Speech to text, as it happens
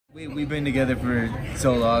We've been together for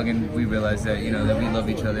so long, and we realized that, you know, that we love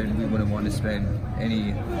each other and we wouldn't want to spend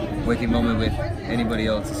any waking moment with anybody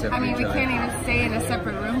else except for each other. We can't even stay in a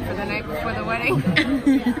separate room for the night before the wedding.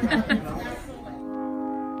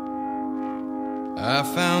 I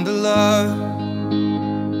found a love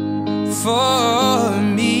for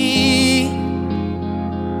me.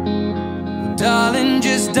 Well, darling,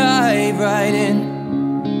 just dive right in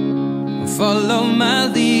and follow my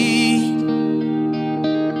lead.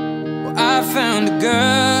 Well, I found a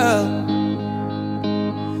girl,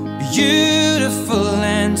 beautiful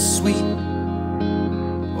and sweet.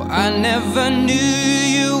 Well, I never knew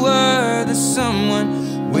you were the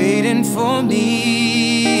someone waiting for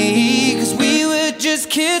me. 'Cause we were just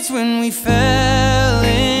kids when we fell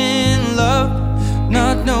in love,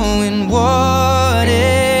 not knowing what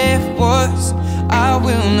it was. I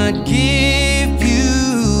will not give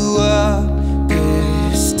you up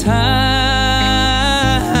this time.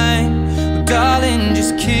 But darling,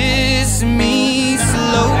 just kiss me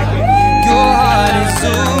slow. Your heart is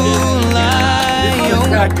so light,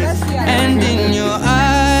 and in your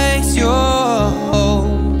eyes you're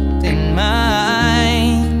holding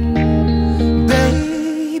mine.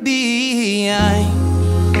 Baby, I'm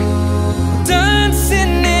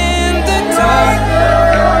dancing in the dark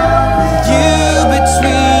with you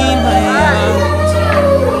between my arms.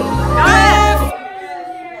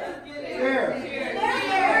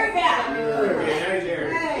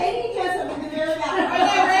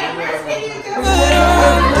 But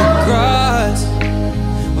on the grass,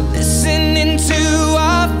 we're listening to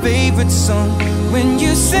our favorite song. When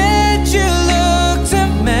you said you looked a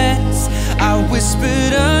mess, I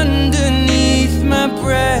whispered underneath my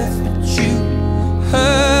breath, but you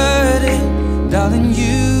heard it. Darling,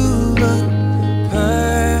 you look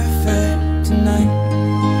perfect tonight.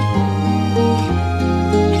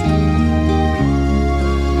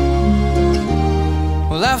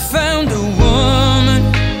 Well, I found a woman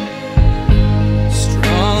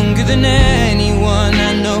stronger than anyone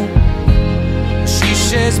I know. She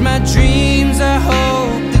shares my dreams. I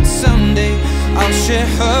hope that someday I'll share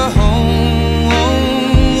her home.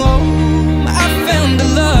 I found a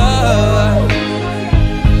love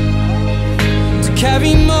to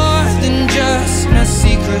carry more than just my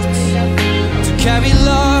secrets, to carry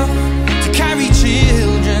love, to carry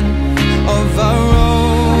children of our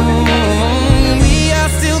own. We are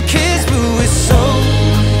still kids, but we're so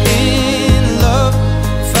in love,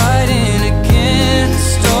 fighting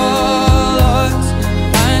against all odds.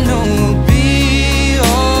 I know we'll be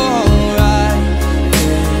alright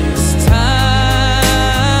this time.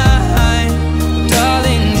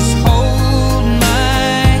 Darling, just hold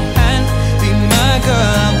my hand, be my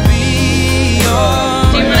girl, I'll be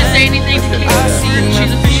yours. Do you want to say anything to Kate I see before my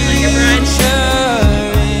she's officially your bride?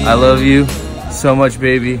 future. I love you so much,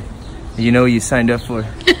 baby. You know what you signed up for.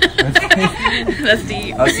 That's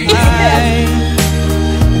deep. I'll see you.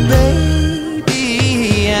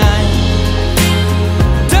 Baby, I'm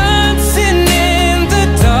dancing in the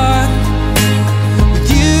dark with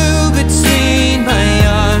you between my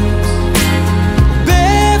arms,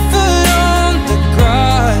 barefoot on the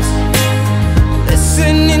grass,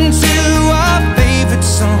 listening to our favorite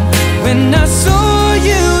song. When I saw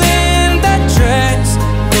you in that dress,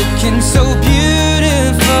 looking so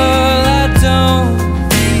beautiful, I don't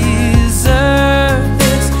deserve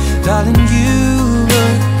this. Darling, you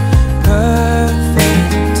look perfect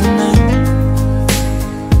tonight.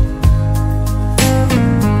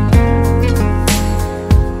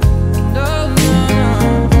 No, no,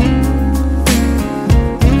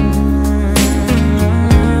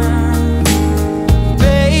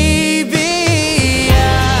 baby,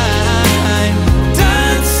 I'm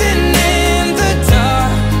dancing in the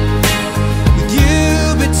dark with you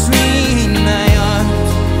between my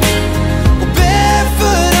arms, or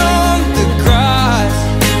barefoot on the grass,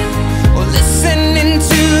 or listening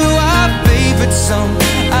to our favorite song.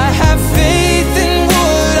 I have faith in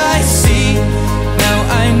what I see. Now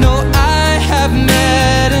I know I have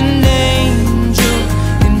met an angel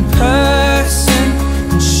in person,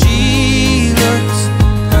 and she looks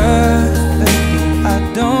perfect. I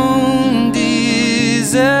don't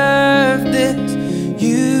deserve this.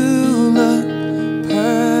 You look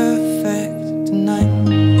perfect tonight.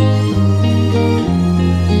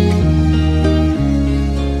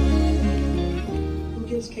 Who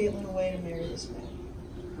gives Caitlin away to marry this man?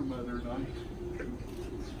 Her mother and I.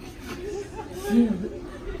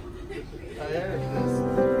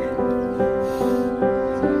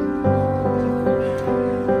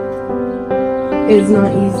 It is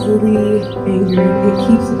not easily angered. It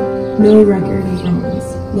keeps no record of wrongs.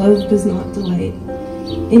 Love does not delight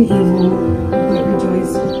in evil, but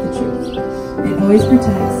rejoice with the It always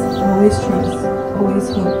protects, always trusts, always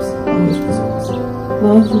hopes, always preserves.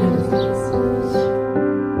 Love never fails.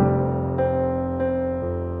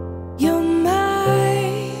 You're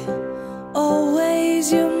my,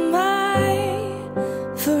 always you're my,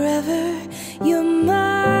 forever you're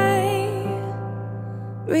my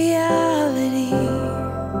reality.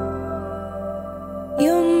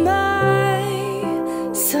 You're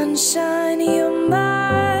my sunshine, you're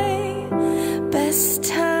my best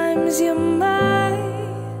times, you're my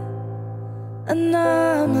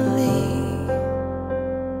anomaly.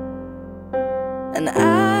 And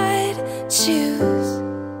I'd choose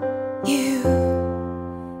you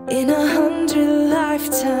in 100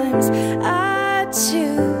 lifetimes. I'd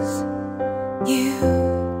choose you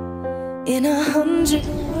in 100.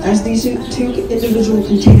 As these two individual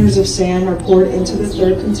containers of sand are poured into the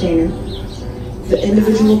third container, the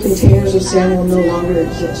individual containers of sand will no longer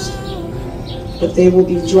exist, but they will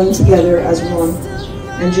be joined together as one.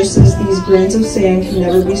 And just as these grains of sand can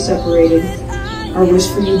never be separated, our wish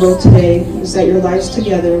for you both today is that your lives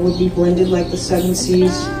together would be blended like the seven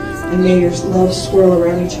seas, and may your love swirl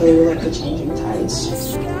around each other like the changing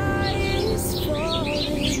tides.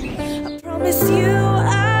 I promise you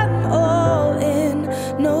I'm all in,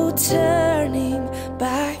 no turning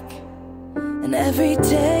back. And every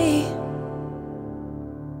day,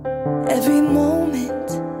 every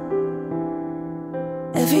moment,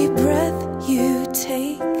 every breath you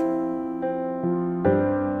take,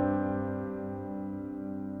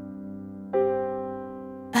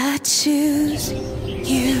 I choose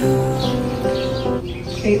you.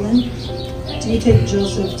 Caitlin, do you take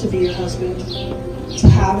Joseph to be your husband, to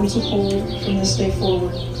have and to hold from this day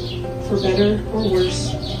forward, for better or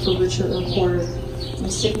worse, for richer or poorer, in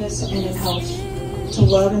sickness and in health, to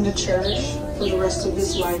love and to cherish for the rest of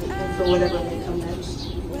this life and for whatever may come next?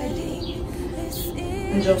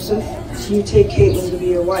 And Joseph, do you take Caitlin to be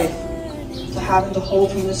your wife, to have and to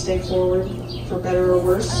hold from this day forward, for better or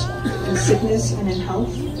worse, in sickness and in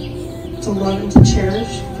health, to love and to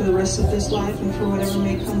cherish for the rest of this life and for whatever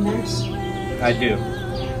may come next? I do.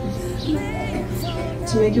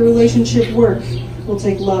 To make your relationship work will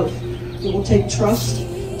take love. It will take trust,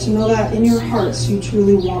 to know that in your hearts you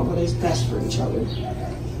truly want what is best for each other.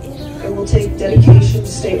 It will take dedication to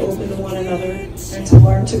stay open to one another and to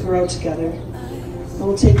learn to grow together. It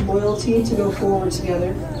will take loyalty to go forward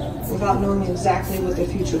together without knowing exactly what the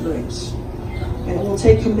future brings. And it will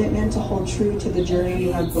take commitment to hold true to the journey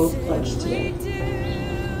you have both pledged today.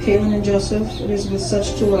 Caitlin and Joseph, it is with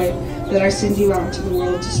such joy that I send you out into the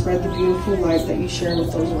world to spread the beautiful light that you share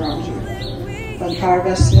with those around you. By the power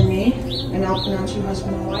vested in me, and I'll pronounce you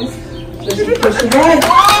husband and wife. Let's push the bride.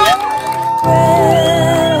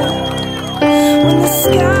 When the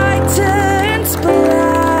sky turns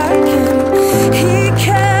black and he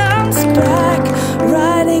comes back,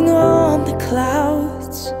 riding on the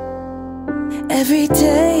clouds, every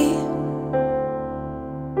day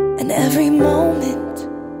and every moment,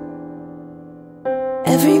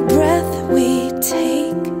 every breath we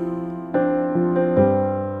take,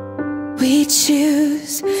 we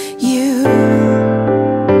choose you.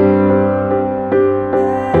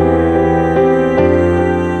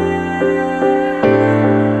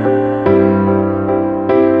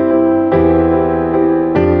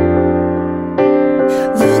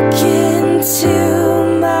 Look into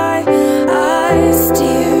my eyes,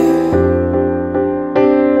 dear.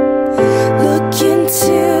 Look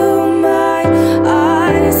into my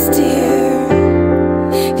eyes, dear.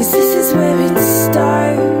 'Cause this is where it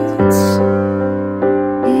starts.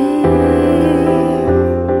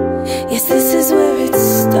 Yes, this is where it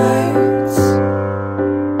starts.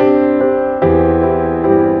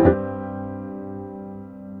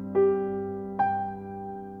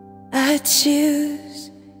 I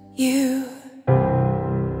choose you.